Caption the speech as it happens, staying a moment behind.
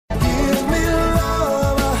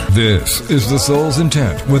This is The Soul's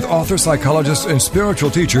Intent with author, psychologist, and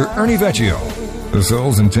spiritual teacher Ernie Vecchio. The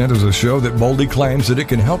Soul's Intent is a show that boldly claims that it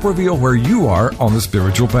can help reveal where you are on the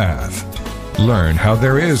spiritual path. Learn how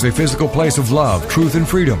there is a physical place of love, truth, and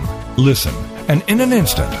freedom. Listen, and in an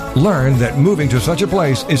instant, learn that moving to such a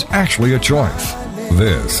place is actually a choice.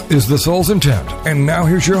 This is The Soul's Intent, and now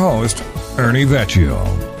here's your host, Ernie Vecchio.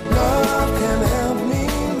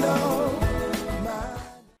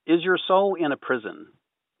 Is your soul in a prison?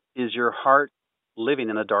 Is your heart living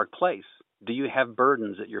in a dark place? Do you have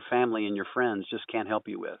burdens that your family and your friends just can't help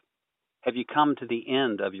you with? Have you come to the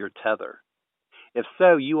end of your tether? If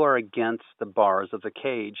so, you are against the bars of the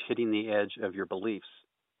cage hitting the edge of your beliefs.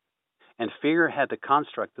 And fear had to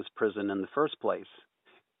construct this prison in the first place.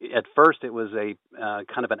 At first, it was a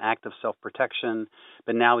kind of an act of self-protection,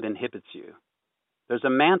 but now it inhibits you. There's a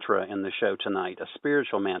mantra in the show tonight, a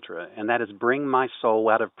spiritual mantra, and that is, bring my soul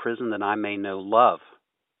out of prison that I may know love.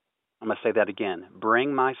 I'm going to say that again.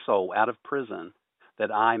 Bring my soul out of prison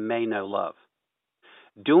that I may know love.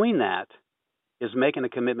 Doing that is making a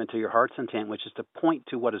commitment to your heart's intent, which is to point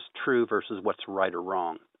to what is true versus what's right or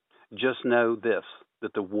wrong. Just know this,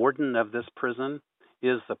 that the warden of this prison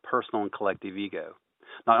is the personal and collective ego.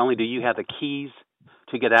 Not only do you have the keys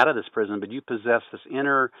to get out of this prison, but you possess this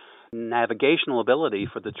inner navigational ability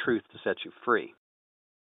for the truth to set you free.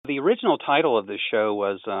 The original title of this show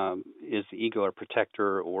was, is the ego a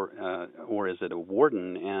protector or is it a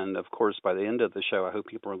warden? And, of course, by the end of the show, I hope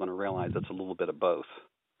people are going to realize it's a little bit of both,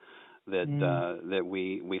 that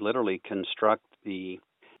we literally construct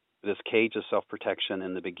this cage of self-protection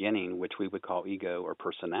in the beginning, which we would call ego or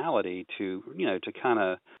personality, to kind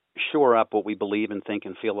of shore up what we believe and think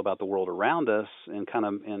and feel about the world around us, and kind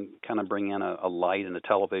of bring in a light and a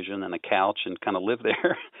television and a couch and kind of live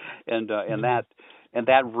there, and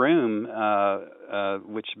that room,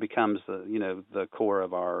 which becomes the core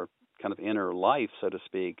of our kind of inner life, so to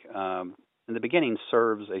speak, in the beginning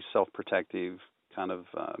serves a self-protective kind of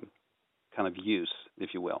use,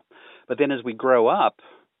 if you will. But then as we grow up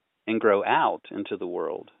and grow out into the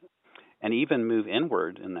world, and even move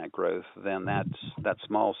inward in that growth, then that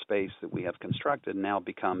small space that we have constructed now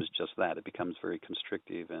becomes just that. It becomes very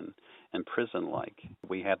constrictive and prison-like.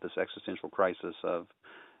 We have this existential crisis of,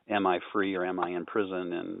 am I free or am I in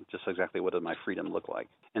prison? And just exactly what does my freedom look like?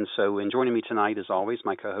 And so, in joining me tonight, as always,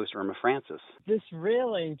 my co-host, Irma Francis. This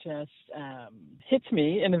really just hits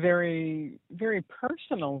me in a very, very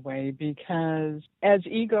personal way, because as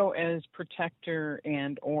ego, as protector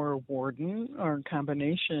and or warden, or a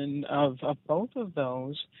combination of both of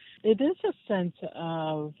those, it is a sense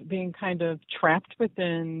of being kind of trapped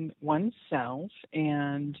within oneself,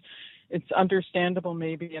 and it's understandable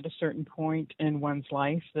maybe at a certain point in one's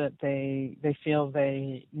life that they feel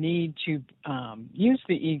they need to use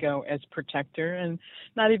the ego as protector, and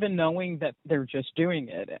not even knowing that they're just doing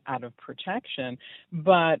it out of protection.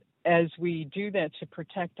 But as we do that to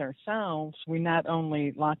protect ourselves, we not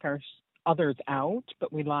only lock others out,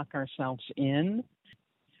 but we lock ourselves in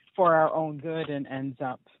for our own good, and ends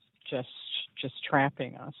up just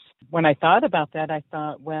trapping us. When I thought about that, I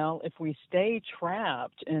thought, well, if we stay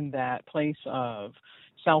trapped in that place of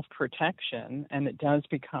self-protection and it does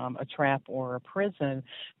become a trap or a prison,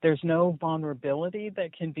 there's no vulnerability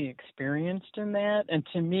that can be experienced in that. And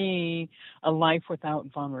to me, a life without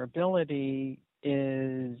vulnerability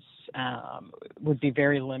would be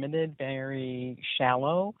very limited, very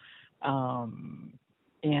shallow,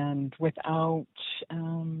 and without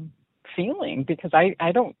feeling, because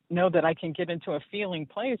I don't know that I can get into a feeling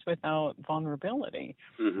place without vulnerability.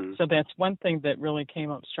 Mm-hmm. So that's one thing that really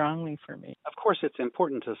came up strongly for me. Of course, it's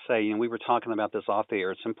important to say, we were talking about this off the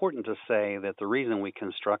air, it's important to say that the reason we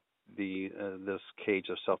construct this cage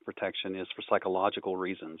of self-protection is for psychological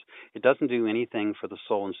reasons. It doesn't do anything for the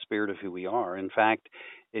soul and spirit of who we are. In fact,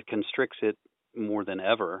 it constricts it more than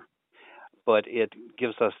ever, but it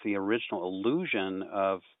gives us the original illusion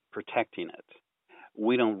of protecting it.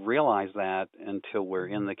 We don't realize that until we're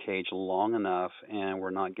in the cage long enough and we're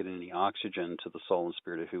not getting any oxygen to the soul and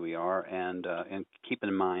spirit of who we are. And keep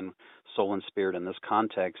in mind, soul and spirit in this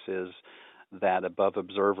context is that above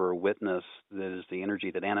observer witness that is the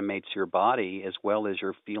energy that animates your body, as well as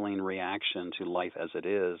your feeling reaction to life as it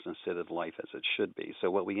is instead of life as it should be. So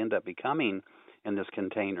what we end up becoming in this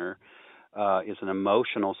container is an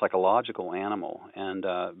emotional, psychological animal.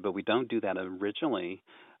 But we don't do that originally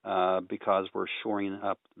because we're shoring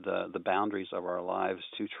up the boundaries of our lives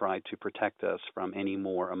to try to protect us from any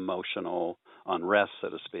more emotional unrest, so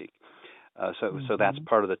to speak. So that's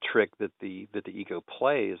part of the trick that the ego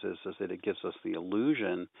plays, is that it gives us the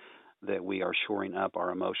illusion that we are shoring up our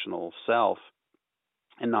emotional self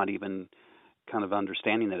and not even kind of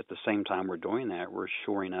understanding that at the same time we're doing that, we're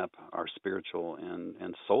shoring up our spiritual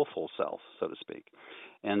and soulful self, so to speak.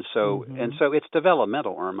 And so it's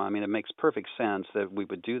developmental, Irma. I mean, it makes perfect sense that we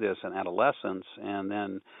would do this in adolescence and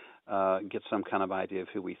then get some kind of idea of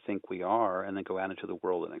who we think we are, and then go out into the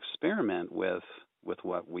world and experiment with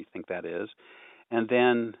what we think that is, and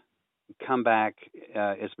then come back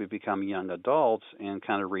as we become young adults and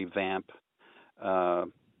kind of revamp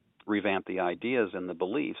the ideas and the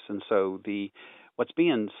beliefs. And so what's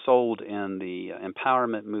being sold in the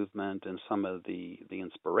empowerment movement and some of the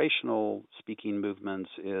inspirational speaking movements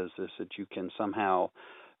is that you can somehow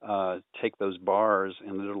take those bars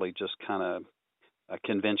and literally just kind of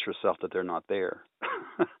convince yourself that they're not there,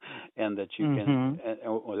 and that you can,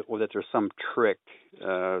 or that there's some trick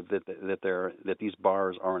that these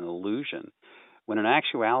bars are an illusion, when in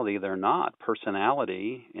actuality they're not.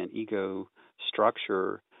 Personality and ego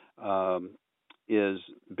structure is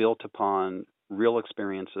built upon real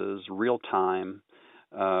experiences, real time,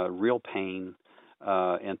 real pain,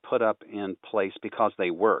 and put up in place because they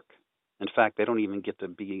work. In fact, they don't even get to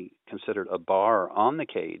be considered a bar on the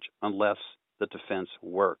cage unless the defense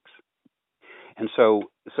works. And so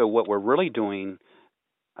what we're really doing,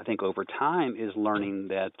 I think, over time is learning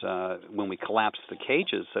that when we collapse the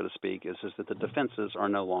cages, so to speak, is that the defenses are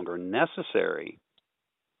no longer necessary,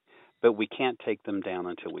 but we can't take them down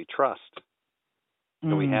until we trust.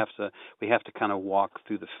 So we have to kind of walk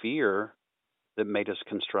through the fear that made us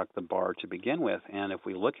construct the bar to begin with. And if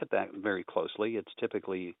we look at that very closely, it's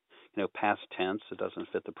typically past tense. It doesn't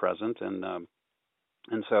fit the present,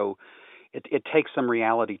 and so it takes some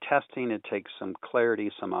reality testing. It takes some clarity,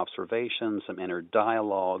 some observation, some inner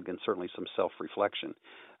dialogue, and certainly some self-reflection.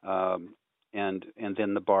 And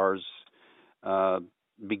then the bars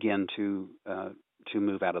begin to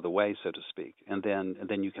move out of the way, so to speak, and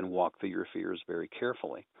then you can walk through your fears very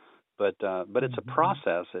carefully. But it's a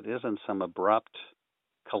process. It isn't some abrupt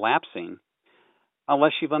collapsing,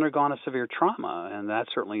 unless you've undergone a severe trauma, and that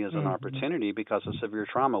certainly is an opportunity, because a severe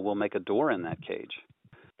trauma will make a door in that cage.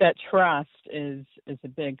 That trust is a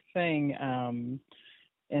big thing,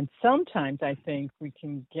 and sometimes I think we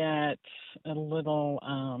can get a little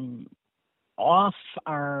off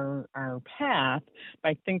our path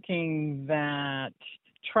by thinking that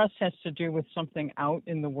trust has to do with something out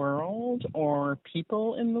in the world, or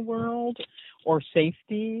people in the world, or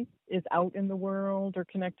safety is out in the world or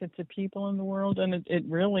connected to people in the world. And it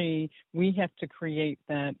really, we have to create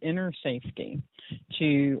that inner safety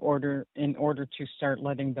in order to start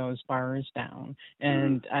letting those bars down.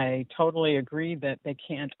 And I totally agree that they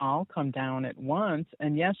can't all come down at once.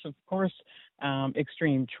 And yes, of course,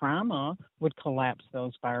 extreme trauma would collapse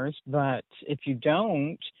those bars. But if you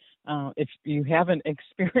don't, if you haven't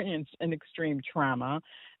experienced an extreme trauma,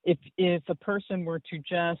 if a person were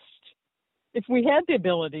to if we had the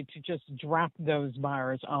ability to just drop those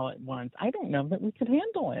bars all at once, I don't know that we could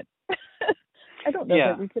handle it. I don't know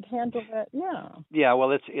that we could handle that. Yeah. Yeah.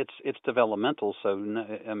 Well, it's developmental. So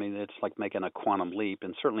I mean, it's like making a quantum leap,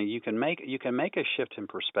 and certainly you can make a shift in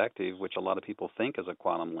perspective, which a lot of people think is a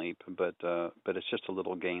quantum leap, but it's just a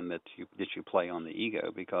little game that you play on the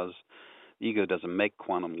ego, because the ego doesn't make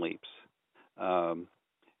quantum leaps.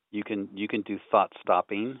 You can do thought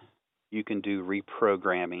stopping. You can do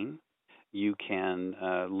reprogramming. You can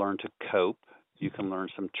learn to cope. You can learn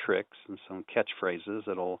some tricks and some catchphrases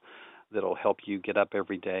that'll help you get up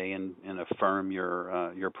every day and affirm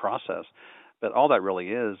your process. But all that really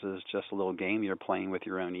is just a little game you're playing with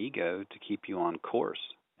your own ego to keep you on course.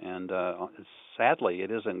 And sadly, it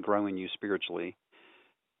isn't growing you spiritually,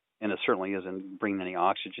 and it certainly isn't bringing any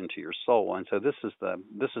oxygen to your soul. And so this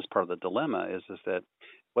is part of the dilemma, is that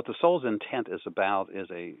what the soul's intent is about is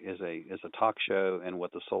a talk show, and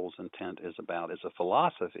what the soul's intent is about is a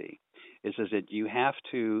philosophy. Is that you have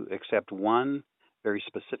to accept one very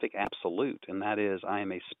specific absolute, and that is, I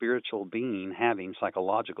am a spiritual being having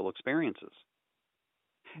psychological experiences.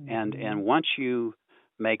 And once you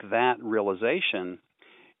make that realization,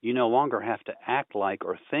 you no longer have to act like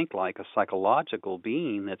or think like a psychological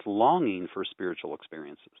being that's longing for spiritual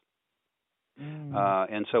experiences.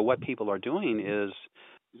 And so what people are doing is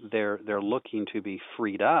they're looking to be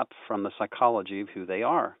freed up from the psychology of who they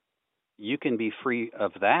are. You can be free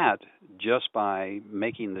of that just by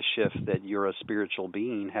making the shift that you're a spiritual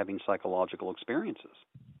being having psychological experiences.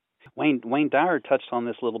 Wayne Dyer touched on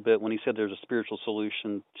this a little bit when he said there's a spiritual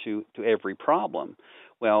solution to every problem.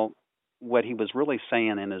 Well, what he was really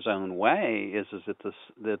saying in his own way is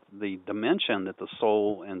that the dimension that the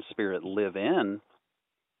soul and spirit live in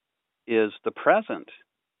is the present.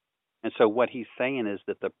 And so what he's saying is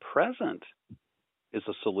that the present is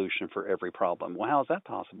a solution for every problem. Well, how is that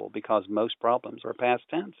possible? Because most problems are past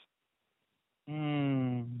tense.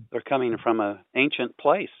 They're coming from an ancient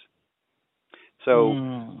place. So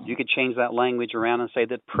you could change that language around and say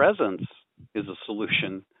that presence is a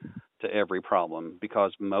solution to every problem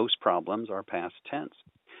because most problems are past tense.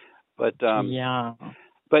 But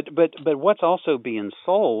But what's also being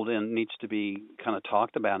sold and needs to be kind of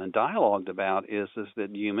talked about and dialogued about is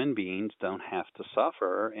that human beings don't have to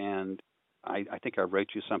suffer. And I think I wrote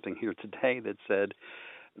you something here today that said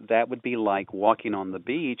that would be like walking on the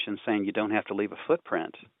beach and saying you don't have to leave a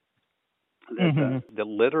footprint. That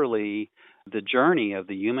literally the journey of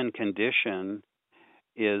the human condition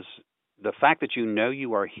is the fact that you know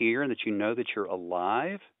you are here and that you know that you're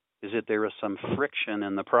alive is that there is some friction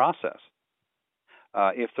in the process.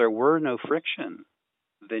 If there were no friction,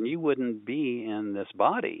 then you wouldn't be in this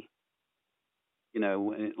body. You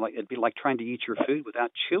know, it'd be like trying to eat your food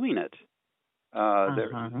without chewing it.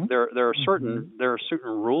 There are certain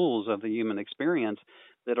rules of the human experience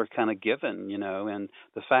that are kind of given. You know, and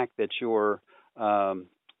the fact that you're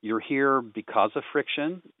here because of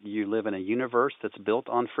friction. You live in a universe that's built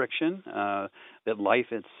on friction. That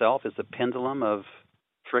life itself is a pendulum of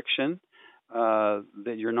friction.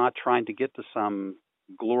 That you're not trying to get to some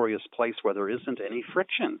glorious place where there isn't any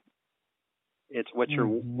friction. It's what you're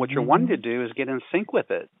wanting to do is get in sync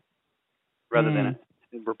with it, rather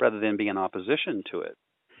than be in opposition to it.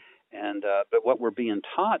 And but what we're being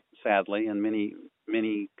taught, sadly, in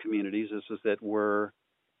many communities is that we're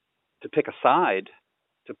to pick a side,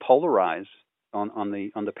 to polarize on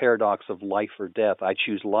the paradox of life or death. I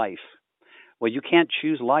choose life. Well, you can't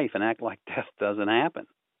choose life and act like death doesn't happen.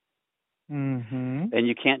 And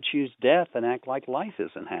you can't choose death and act like life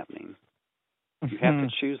isn't happening. You have to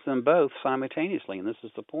choose them both simultaneously, and this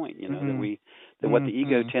is the point. You know that what the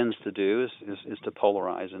ego tends to do is to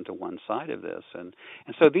polarize into one side of this, and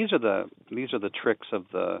so these are the tricks of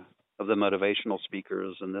the motivational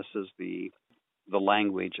speakers, and this is the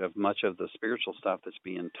language of much of the spiritual stuff that's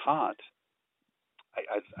being taught.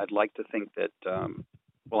 I'd like to think that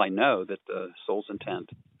I know that the soul's intent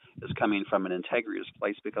is coming from an integrous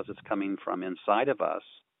place because it's coming from inside of us,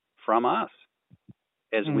 from us,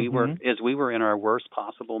 as we were in our worst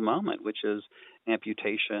possible moment, which is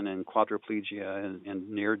amputation and quadriplegia and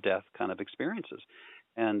near death kind of experiences,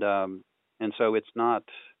 and so it's not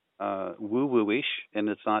woo woo-ish and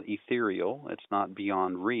it's not ethereal, it's not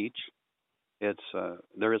beyond reach. It's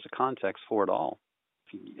there is a context for it all.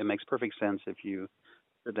 It makes perfect sense if you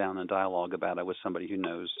sit down and dialogue about it with somebody who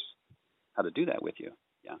knows how to do that with you.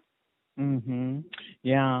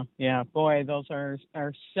 Yeah. Boy, those are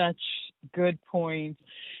such good points.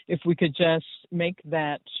 If we could just make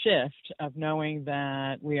that shift of knowing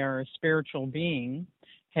that we are a spiritual being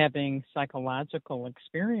having psychological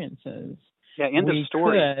experiences. Yeah, end of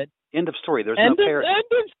story. End of story. There's end no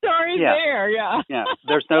of story there. Yeah. Yeah.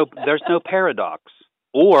 There's no paradox.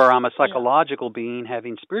 Or I'm a psychological being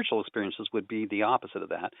having spiritual experiences would be the opposite of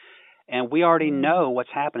that. And we already know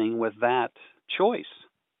what's happening with that choice.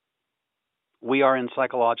 We are in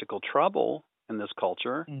psychological trouble in this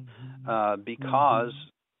culture because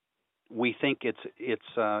we think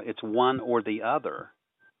it's one or the other,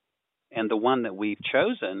 and the one that we've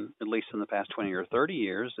chosen, at least in the past 20 or 30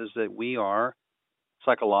 years, is that we are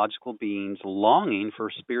psychological beings longing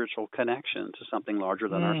for spiritual connection to something larger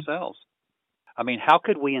than ourselves. I mean, how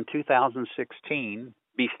could we in 2016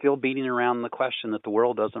 be still beating around the question that the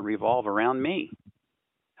world doesn't revolve around me?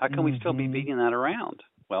 How can we still be beating that around?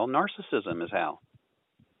 Well, narcissism is how.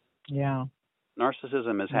 Yeah.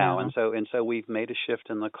 Narcissism is how. And so we've made a shift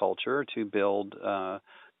in the culture to build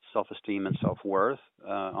self-esteem and self-worth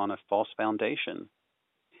on a false foundation.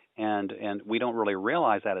 And we don't really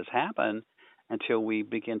realize that has happened until we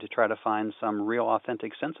begin to try to find some real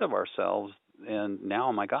authentic sense of ourselves. And now,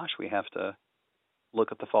 oh my gosh, we have to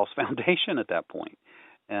look at the false foundation at that point.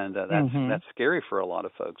 And that's scary for a lot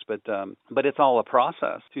of folks. But it's all a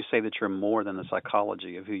process. To say that you're more than the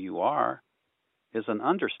psychology of who you are is an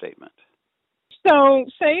understatement. So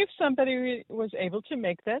say if somebody was able to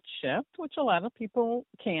make that shift, which a lot of people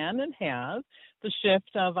can and have, the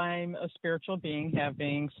shift of I'm a spiritual being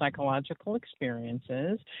having psychological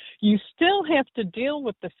experiences, you still have to deal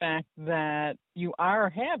with the fact that you are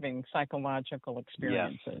having psychological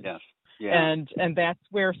experiences. Yes. Yeah. And that's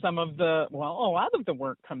where some of a lot of the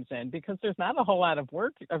work comes in, because there's not a whole lot of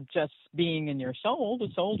work of just being in your soul. The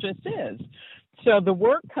soul just is. So the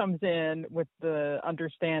work comes in with the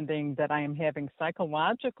understanding that I am having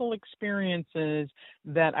psychological experiences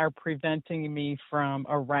that are preventing me from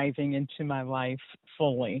arriving into my life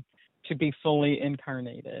fully, to be fully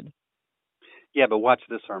incarnated. Yeah, but watch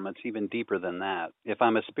this, Irma. It's even deeper than that. If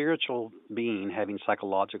I'm a spiritual being having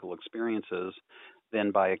psychological experiences,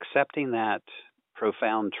 then by accepting that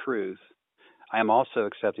profound truth, I am also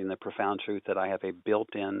accepting the profound truth that I have a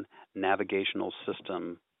built in navigational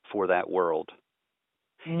system for that world.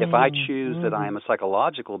 If I choose that I am a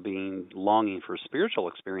psychological being longing for spiritual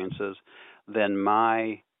experiences, then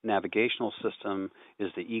my navigational system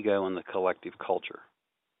is the ego and the collective culture.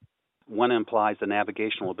 One implies the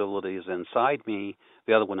navigational ability is inside me,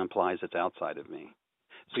 the other one implies it's outside of me.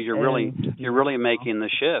 So you're really making the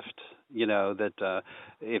shift, that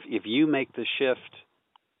if you make the shift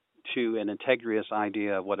to an integrous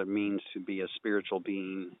idea of what it means to be a spiritual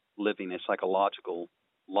being living a psychological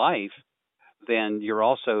life, then you're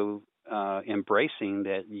also embracing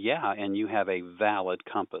that, and you have a valid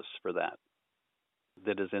compass for that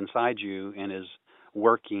is inside you and is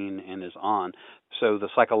working and is on. So the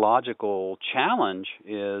psychological challenge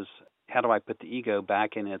is, how do I put the ego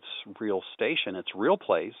back in its real station, its real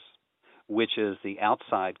place, which is the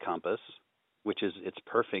outside compass, which is it's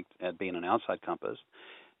perfect at being an outside compass,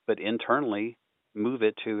 but internally move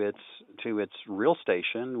it to its real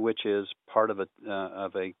station, which is part of a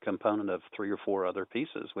component of 3 or 4 other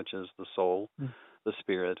pieces, which is the soul, the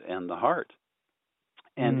spirit, and the heart.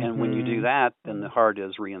 And when you do that, then the heart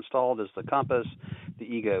is reinstalled as the compass. The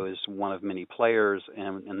ego is one of many players,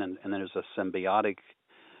 and then there's a symbiotic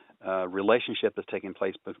relationship that's taking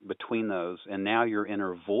place between those. And now your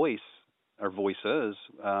inner voice or voices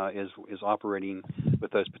is operating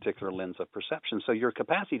with those particular lens of perception. So your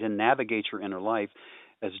capacity to navigate your inner life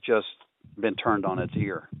has just been turned on its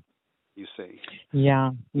ear. You see.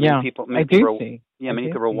 Many people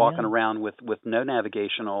are walking around with no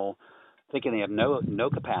navigational, thinking they have no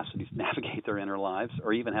capacity to navigate their inner lives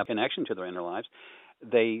or even have connection to their inner lives.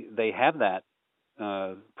 They have that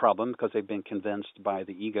problem because they've been convinced by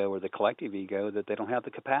the ego or the collective ego that they don't have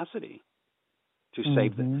the capacity to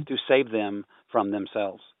save them from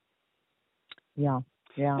themselves. And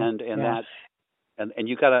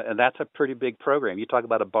you and that's a pretty big program. You talk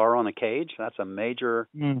about a bar on a cage. That's a major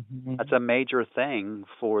thing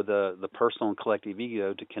for the personal and collective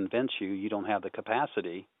ego to convince you don't have the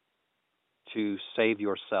capacity to save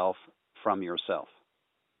yourself from yourself.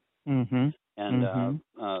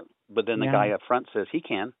 But then the guy up front says he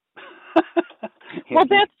can. Well,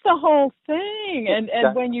 that's the whole thing. And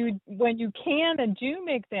when you can and do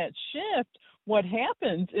make that shift, what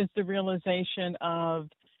happens is the realization of,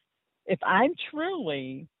 if I'm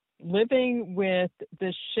truly living with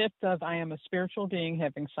this shift of I am a spiritual being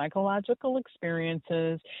having psychological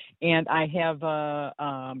experiences, and I have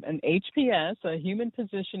an HPS, a human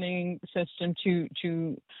positioning system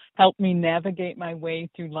to help me navigate my way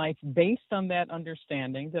through life based on that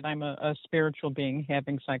understanding that I'm a spiritual being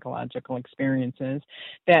having psychological experiences.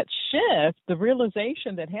 That shift, the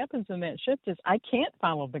realization that happens in that shift is I can't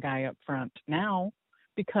follow the guy up front now,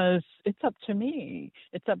 because it's up to me.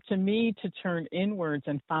 It's up to me to turn inwards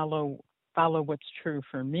and follow what's true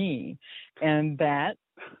for me. And that,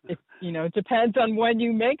 it depends on when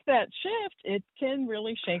you make that shift, it can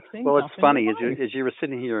really shake things up. Well, it's funny, as you were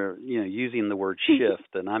sitting here, using the word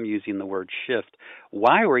shift, and I'm using the word shift.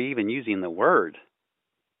 Why are we even using the word?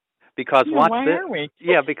 Because why are we?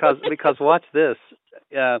 because watch this.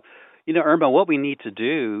 Irma, what we need to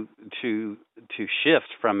do to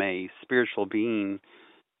shift from a spiritual being,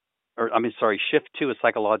 shift to a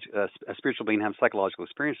spiritual being having psychological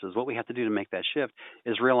experiences. What we have to do to make that shift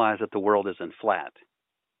is realize that the world isn't flat,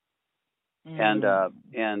 and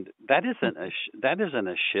that isn't a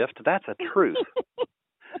shift. That's a truth.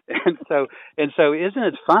 and so isn't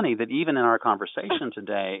it funny that even in our conversation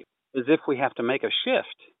today, as if we have to make a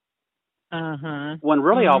shift. When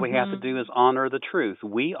really all we have to do is honor the truth.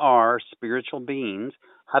 We are spiritual beings.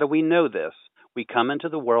 How do we know this? We come into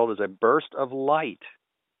the world as a burst of light,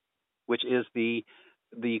 which is the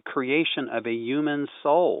creation of a human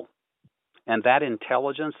soul. And that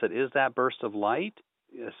intelligence that is that burst of light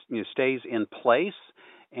stays in place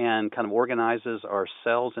and kind of organizes our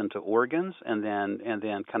cells into organs and then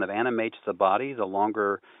kind of animates the body the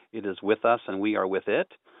longer it is with us and we are with it.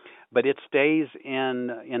 But it stays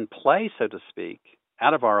in play, so to speak,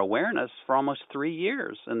 out of our awareness for almost 3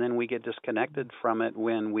 years. And then we get disconnected from it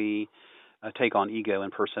when we take on ego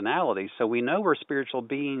and personality. So we know we're spiritual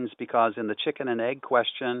beings because in the chicken and egg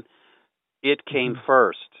question, it came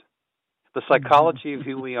first. The psychology of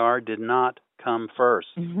who we are did not come first.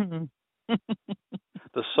 The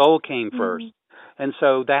soul came first. And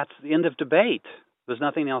so that's the end of debate. There's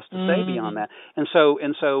nothing else to say beyond that. And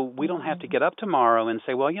so we don't have to get up tomorrow and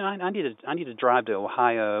say, well, I need to drive to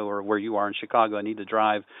Ohio, or where you are in Chicago. I need to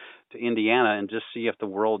drive to Indiana and just see if the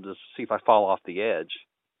world, just see if I fall off the edge.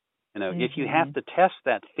 If you have to test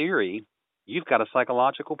that theory, you've got a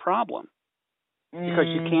psychological problem because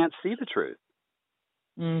you can't see the truth.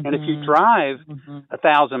 And if you drive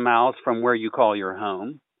 1,000 miles from where you call your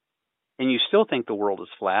home, and you still think the world is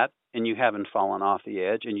flat, and you haven't fallen off the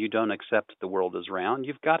edge, and you don't accept the world is round,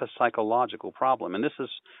 you've got a psychological problem. And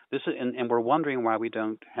and we're wondering why we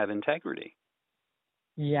don't have integrity.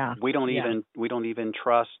 Yeah. We don't even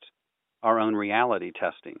trust our own reality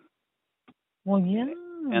testing. Well, yeah.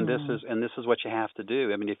 And this is what you have to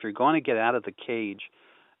do. I mean, if you're going to get out of the cage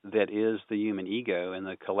that is the human ego and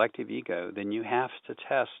the collective ego, then you have to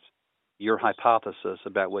test your hypothesis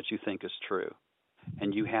about what you think is true.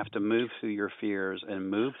 And you have to move through your fears and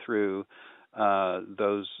move through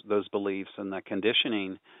those beliefs and that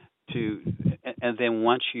conditioning and then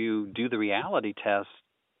once you do the reality test,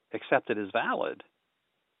 accept it as valid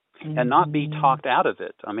and not be talked out of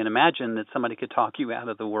it. I mean, imagine that somebody could talk you out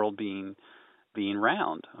of the world being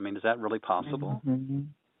round. I mean, is that really possible?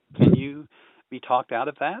 Can you be talked out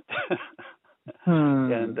of that?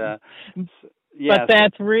 And But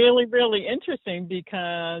that's really, really interesting,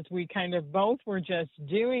 because we kind of both were just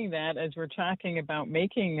doing that as we're talking about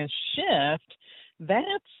making a shift.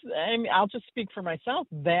 I'll just speak for myself.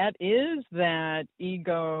 That is that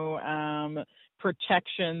ego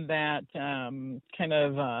protection that kind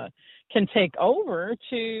of can take over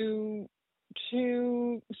to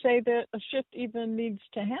say that a shift even needs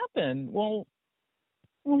to happen. Well,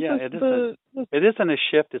 it isn't a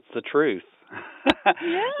shift; it's the truth.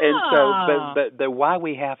 And so,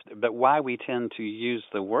 but why we tend to use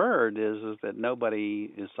the word is that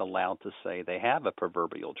nobody is allowed to say they have a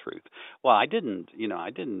proverbial truth. Well, I didn't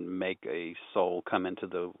make a soul come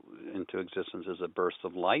into existence as a burst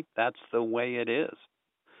of light. That's the way it is.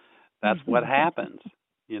 That's what happens.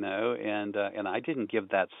 And I didn't give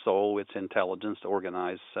that soul its intelligence to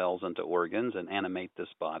organize cells into organs and animate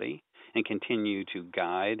this body and continue to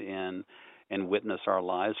guide and witness our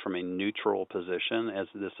lives from a neutral position as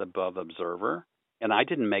this above observer. And I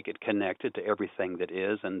didn't make it connected to everything that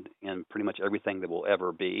is and pretty much everything that will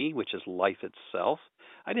ever be, which is life itself.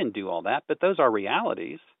 I didn't do all that, but those are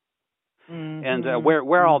realities. And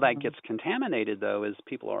where all that gets contaminated, though, is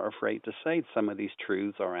people are afraid to say some of these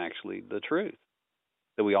truths are actually the truth,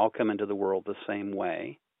 that we all come into the world the same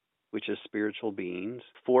way, which is spiritual beings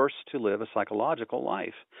forced to live a psychological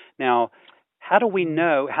life. Now, how do we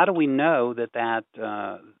know that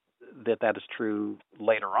is true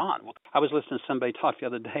later on? Well, I was listening to somebody talk the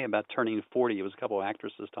other day about turning 40. It was a couple of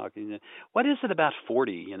actresses talking. What is it about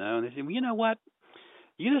 40? And they said, well, you know what?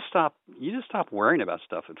 You just stop worrying about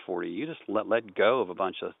stuff at 40. You just let go of a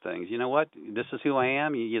bunch of things. You know what? This is who I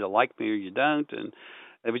am. You either like me or you don't. And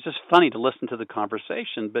it was just funny to listen to the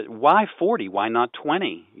conversation. But why 40? Why not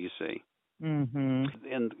 20? You see.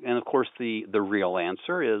 And of course the real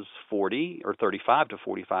answer is 40 or 35 to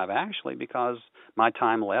 45 actually, because my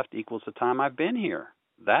time left equals the time I've been here.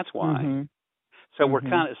 That's why. So we're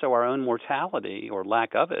so our own mortality or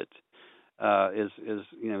lack of it is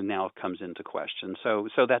now comes into question. So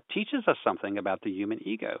that teaches us something about the human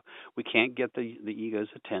ego. We can't get the ego's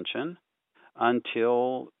attention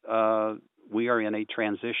until we are in a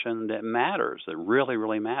transition that matters, that really,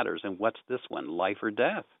 really matters. And what's this one? Life or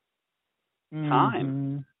death?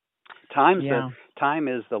 Time. Time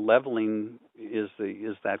is the leveling, is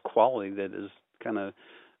that quality that is kind of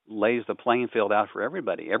lays the playing field out for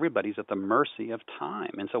everybody. Everybody's at the mercy of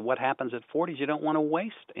time. And so what happens at 40 is you don't want to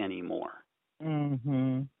waste anymore.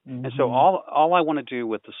 And so all I want to do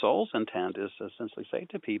with the soul's intent is to essentially say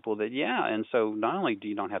to people that, and so not only do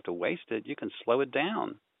you don't have to waste it, you can slow it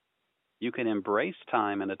down. You can embrace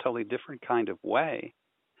time in a totally different kind of way.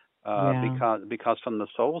 Because from the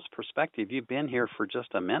soul's perspective, you've been here for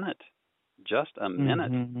just a minute,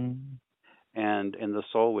 and the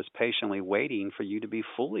soul was patiently waiting for you to be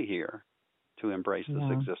fully here to embrace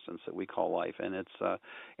this existence that we call life. And it's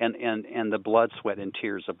and the blood, sweat, and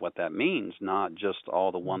tears of what that means, not just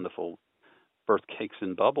all the wonderful birth cakes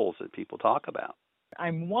and bubbles that people talk about.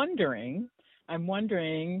 I'm wondering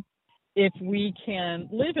if we can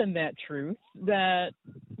live in that truth that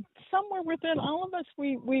somewhere within all of us,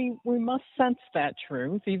 we must sense that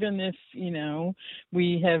truth, even if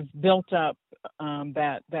we have built up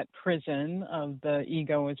that prison of the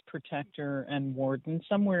ego as protector and warden.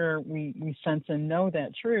 Somewhere we sense and know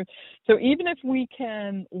that truth. So even if we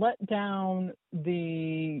can let down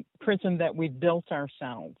the prison that we built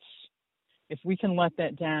ourselves, if we can let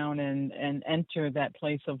that down and enter that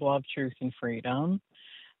place of love, truth, and freedom,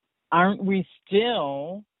 aren't we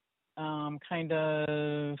still kind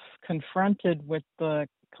of confronted with the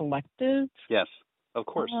collective? Yes, of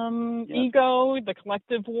course. Yes. Ego, the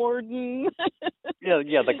collective warden.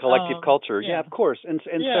 Yeah, the collective culture. Yeah, of course.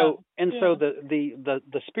 So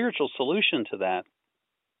the spiritual solution to that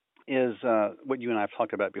is what you and I have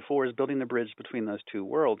talked about before, is building the bridge between those two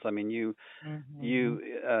worlds. I mean, you've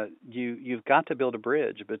got to build a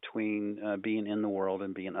bridge between being in the world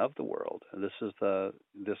and being of the world. This is the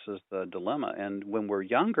dilemma. And when we're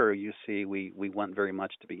younger, you see, we want very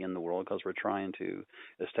much to be in the world because we're trying to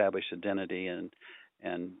establish identity and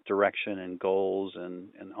direction and goals and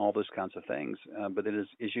all those kinds of things. But it is,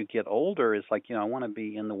 as you get older, it's like, I want to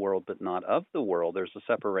be in the world but not of the world. There's a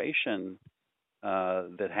separation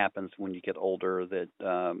that happens when you get older that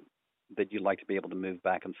you like to be able to move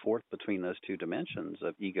back and forth between those two dimensions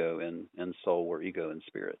of ego and soul, or ego and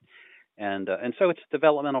spirit. And so it's a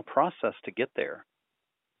developmental process to get there.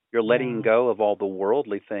 You're letting go of all the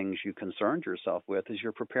worldly things you concerned yourself with as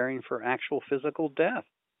you're preparing for actual physical death.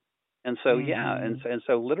 And so, and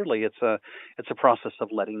so literally it's a process of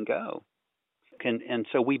letting go. And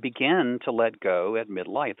so we begin to let go at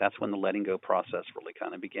midlife. That's when the letting go process really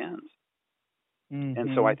kind of begins. And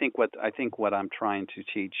so I think what I'm trying to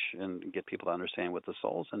teach and get people to understand with the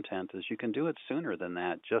soul's intent is you can do it sooner than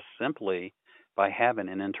that, just simply by having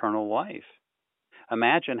an internal life.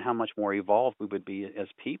 Imagine how much more evolved we would be as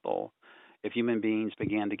people if human beings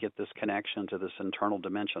began to get this connection to this internal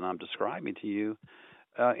dimension I'm describing to you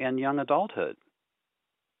in young adulthood,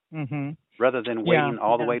 rather than waiting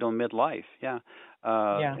all the way till midlife.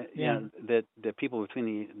 That people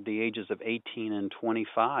between the ages of 18 and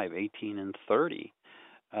 25, 18 and 30,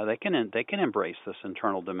 they can embrace this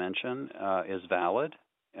internal dimension as valid,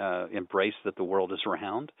 embrace that the world is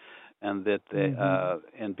round, and that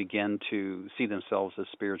and begin to see themselves as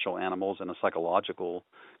spiritual animals in a psychological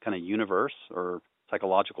kind of universe or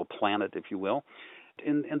psychological planet, if you will.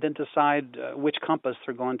 And then decide which compass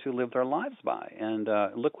they're going to live their lives by. And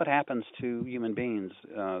look what happens to human beings.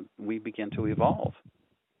 We begin to evolve.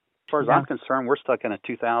 As far as I'm concerned, we're stuck in a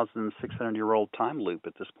 2,600-year-old time loop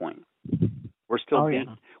at this point. We're still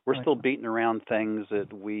still beating around things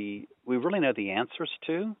that we really know the answers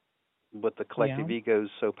to, but the collective ego is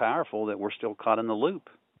so powerful that we're still caught in the loop.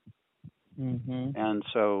 And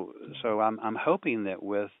so I'm hoping that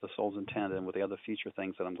with the soul's intent and with the other future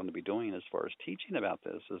things that I'm going to be doing as far as teaching about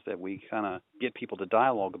this is that we kind of get people to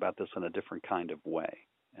dialogue about this in a different kind of way,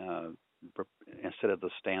 instead of the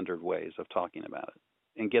standard ways of talking about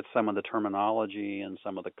it, and get some of the terminology and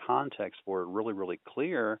some of the context for it really, really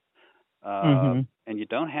clear. And you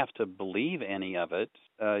don't have to believe any of it.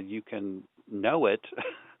 You can know it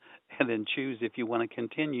and then choose if you want to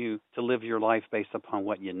continue to live your life based upon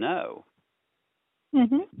what you know. And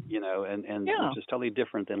which is totally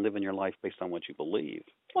different than living your life based on what you believe.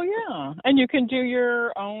 Well, and you can do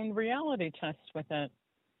your own reality test with it.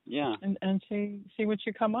 And see what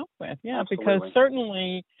you come up with. Absolutely. Because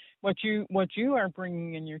certainly what you are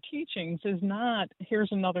bringing in your teachings is not, here's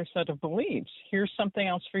another set of beliefs. Here's something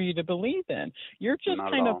else for you to believe in. You're just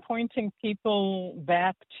kind of pointing people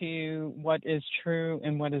back to what is true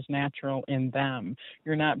and what is natural in them.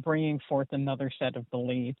 You're not bringing forth another set of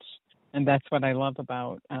beliefs. And that's what I love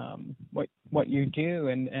about what you do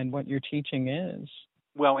and what your teaching is.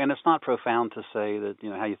 Well, and it's not profound to say that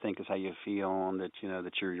how you think is how you feel, and that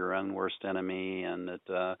that you're your own worst enemy, and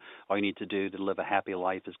that all you need to do to live a happy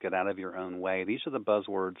life is get out of your own way. These are the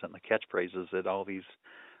buzzwords and the catchphrases that all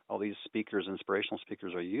these speakers, inspirational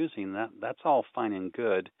speakers, are using. That's all fine and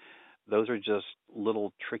good. Those are just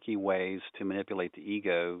little tricky ways to manipulate the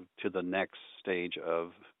ego to the next stage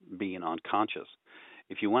of being unconscious.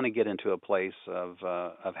 If you want to get into a place of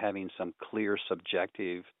having some clear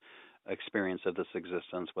subjective experience of this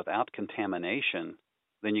existence without contamination,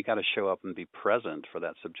 then you got to show up and be present for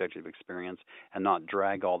that subjective experience and not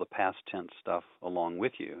drag all the past tense stuff along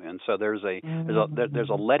with you. And so there's a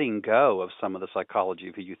letting go of some of the psychology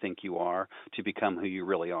of who you think you are to become who you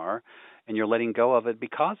really are, and you're letting go of it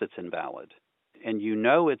because it's invalid. And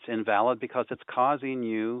it's invalid because it's causing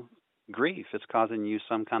you grief. It's causing you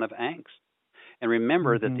some kind of angst. And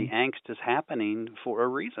remember that the angst is happening for a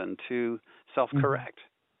reason, to self-correct,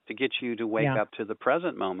 to get you to wake up to the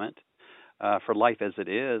present moment for life as it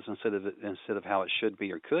is instead of how it should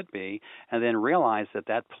be or could be, and then realize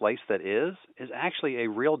that place that is actually a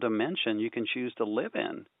real dimension you can choose to live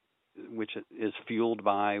in, which is fueled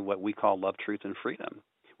by what we call love, truth, and freedom,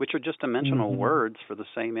 which are just dimensional words for the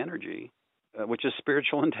same energy. which is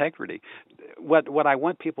spiritual integrity. What I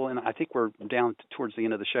want people, and I think we're down towards the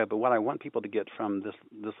end of the show, but what I want people to get from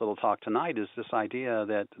this little talk tonight is this idea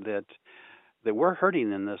that we're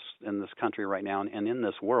hurting in this country right now and in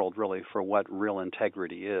this world really for what real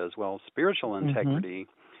integrity is. Well, spiritual integrity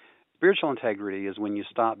is when you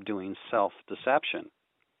stop doing self-deception.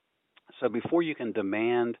 So before you can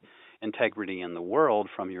demand integrity in the world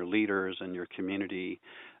from your leaders and your community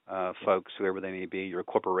folks, whoever they may be, your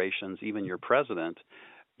corporations, even your president,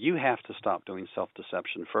 you have to stop doing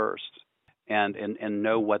self-deception first and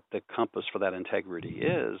know what the compass for that integrity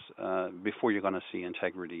is before you're going to see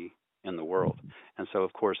integrity in the world. And so,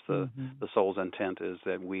 of course, the soul's intent is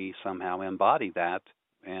that we somehow embody that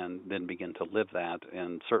and then begin to live that,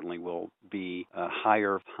 and certainly will be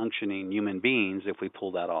higher functioning human beings if we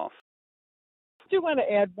pull that off. I do want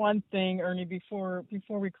to add one thing, Ernie, before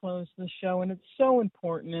we close the show, and it's so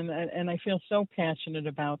important, and I feel so passionate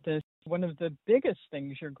about this. One of the biggest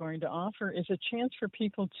things you're going to offer is a chance for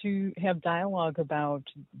people to have dialogue about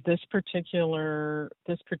this particular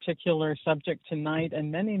subject tonight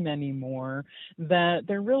and many, many more, that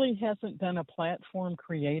there really hasn't been a platform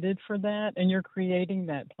created for that, and you're creating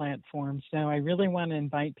that platform. So I really want to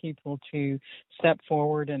invite people to step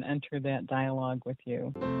forward and enter that dialogue with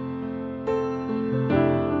you.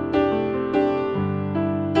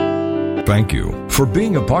 Thank you for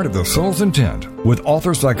being a part of The Soul's Intent with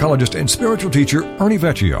author, psychologist, and spiritual teacher Ernie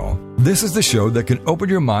Vecchio. This is the show that can open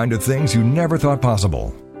your mind to things you never thought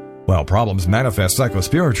possible. While problems manifest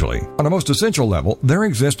psychospiritually, on a most essential level, there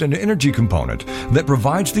exists an energy component that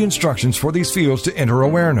provides the instructions for these fields to enter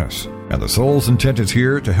awareness. And The Soul's Intent is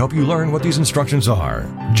here to help you learn what these instructions are.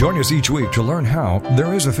 Join us each week to learn how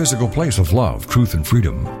there is a physical place of love, truth, and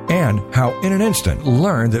freedom, and how in an instant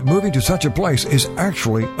learn that moving to such a place is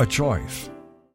actually a choice.